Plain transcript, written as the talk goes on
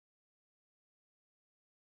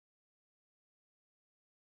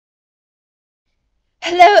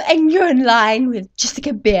Hello, and you're in line with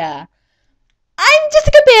Jessica Bear. I'm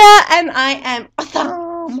Jessica Bear, and I am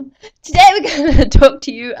awesome. Today we're going to talk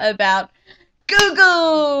to you about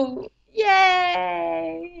Google. Yay!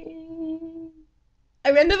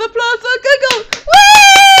 A round of applause for Google.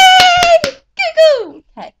 Whee! Google.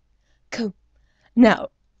 Okay, cool. No.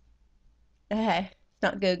 Okay, it's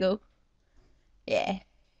not Google. Yeah.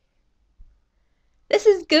 This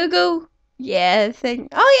is Google. Yeah, oh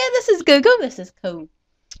yeah, this is Google. This is cool.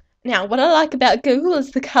 Now, what I like about Google is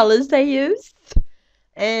the colors they use.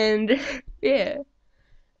 And yeah. And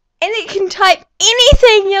it can type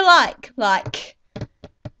anything you like. Like,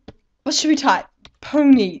 what should we type?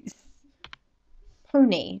 Ponies.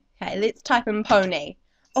 Pony. Okay, let's type in pony.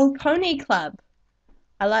 Oh, Pony Club.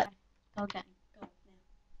 I like. Okay. Go now.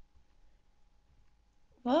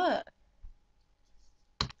 What?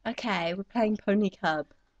 Okay, we're playing Pony Club.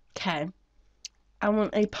 Okay. I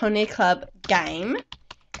want a Pony Club game.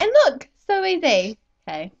 And look, so easy.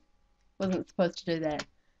 Okay. Wasn't supposed to do that.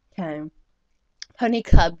 Okay. Pony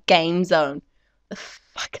Club Game Zone. The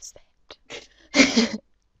fuck is that?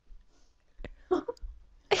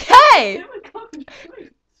 Hey!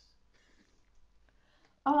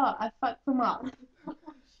 Oh, I fucked them up.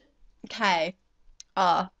 Okay.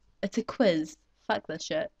 Oh, it's a quiz. Fuck this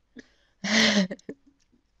shit.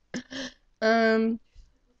 um.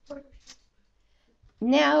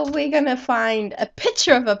 Now we're gonna find a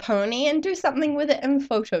picture of a pony and do something with it in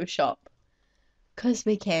Photoshop. 'Cause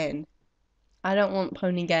we can. I don't want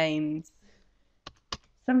pony games.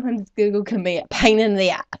 Sometimes Google can be a pain in the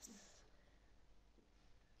ass.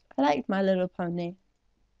 I like My Little Pony.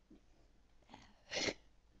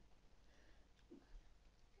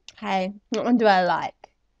 Okay, what one do I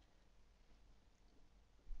like?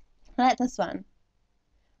 I like this one.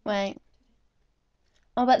 Wait.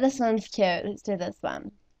 Oh, but this one's cute. Let's do this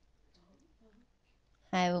one.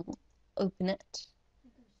 I will open it.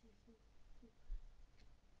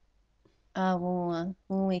 Well,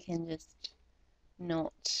 we can just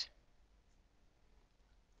not.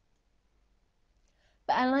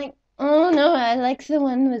 But I like, oh no, I like the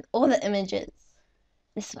one with all the images.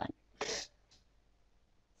 This one.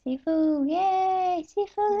 Sifu, yay!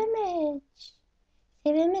 Sifu image.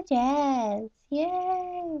 Save images,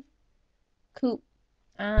 yay! Cool.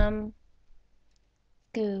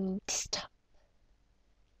 Go desktop.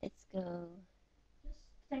 Let's go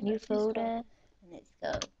new folder. And let's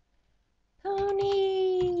go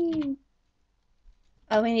pony.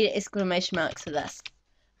 Oh, we need exclamation marks for this.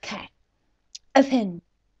 Okay. Open.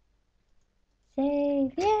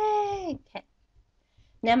 Save. Yay! Okay.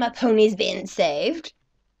 Now my pony's been saved.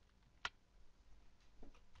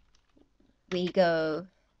 We go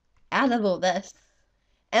out of all this.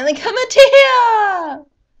 And we come into here!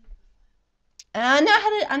 I know how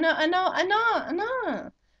to, I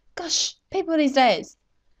know. Gosh, people these days.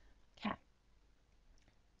 Okay.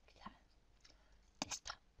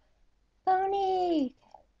 Desktop. Pony.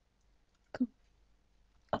 Cool.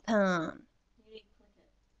 Open.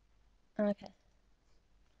 Okay.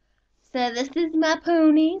 So this is my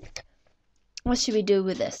pony. What should we do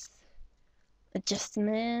with this?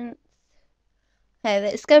 Adjustments. Okay,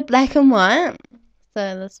 let's go black and white.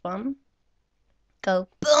 So this one. Go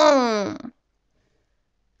boom.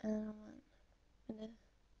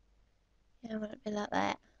 Yeah, I want it to be like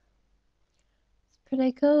that. It's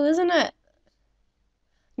pretty cool, isn't it?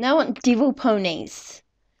 Now I want devil ponies.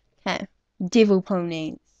 Okay, devil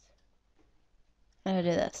ponies. How do I do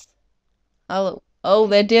this? Oh,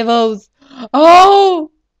 they're devils. Oh!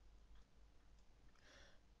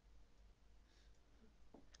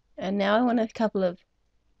 And now I want a couple of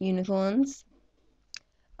unicorns.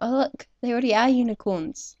 Oh, look, they already are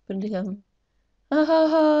unicorns. But ha ha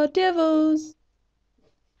ha, devils.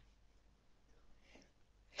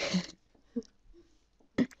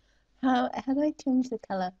 How do I change the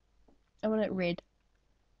color? I want it red.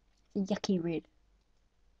 Yucky red.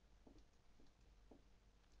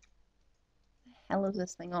 The hell is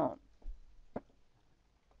this thing on?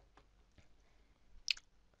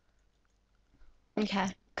 Okay,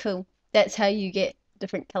 cool. That's how you get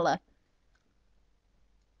different color.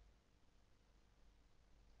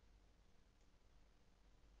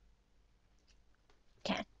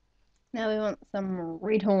 Okay. Now we want some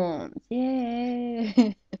red horns.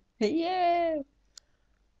 Yeah. Yeah.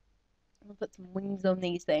 I'll put some wings on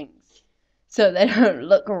these things so they don't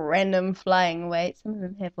look random flying away. Some of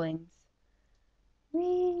them have wings.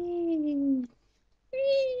 Whee!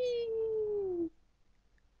 Whee!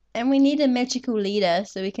 And we need a magical leader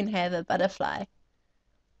so we can have a butterfly.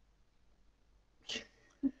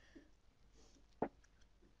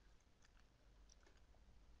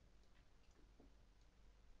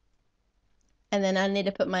 And then I need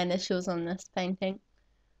to put my initials on this painting.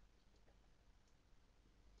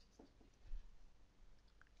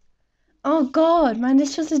 Oh god, my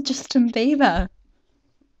initials are Justin Bieber.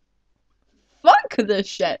 Fuck this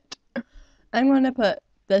shit. I'm gonna put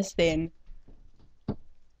this then.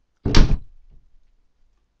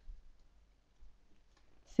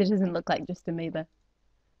 So it doesn't look like Justin Bieber.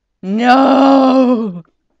 No!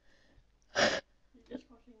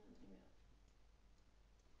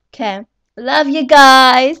 Okay. Love you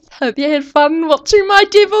guys. Hope you had fun watching my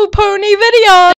devil pony video.